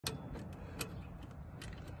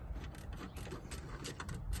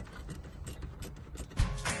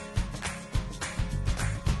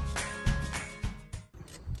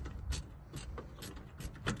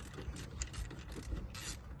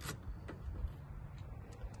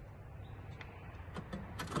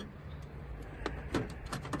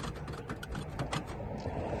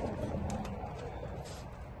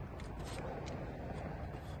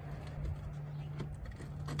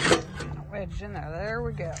packaged in there. There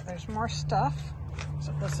we go. There's more stuff.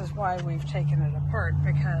 So this is why we've taken it apart,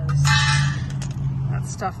 because that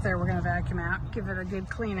stuff there we're going to vacuum out, give it a good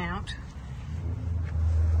clean out.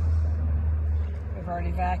 We've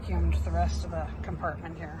already vacuumed the rest of the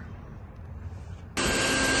compartment here.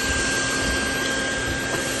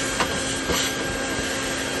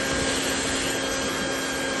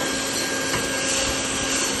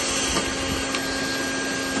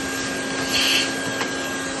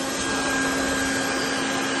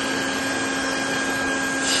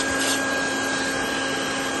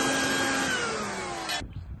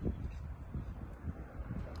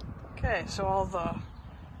 Okay, so all the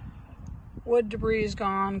wood debris is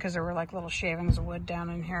gone because there were like little shavings of wood down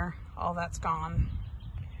in here. All that's gone.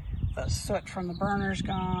 The soot from the burner's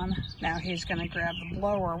gone. Now he's going to grab the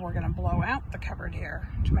blower. We're going to blow out the cupboard here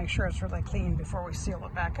to make sure it's really clean before we seal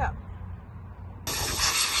it back up.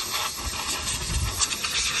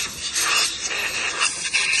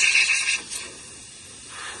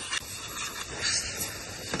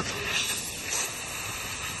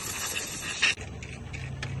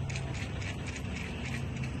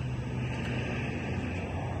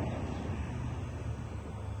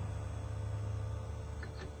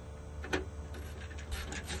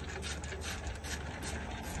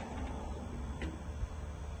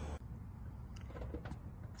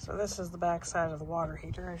 So this is the back side of the water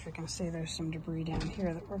heater. As you can see, there's some debris down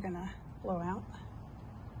here that we're gonna blow out.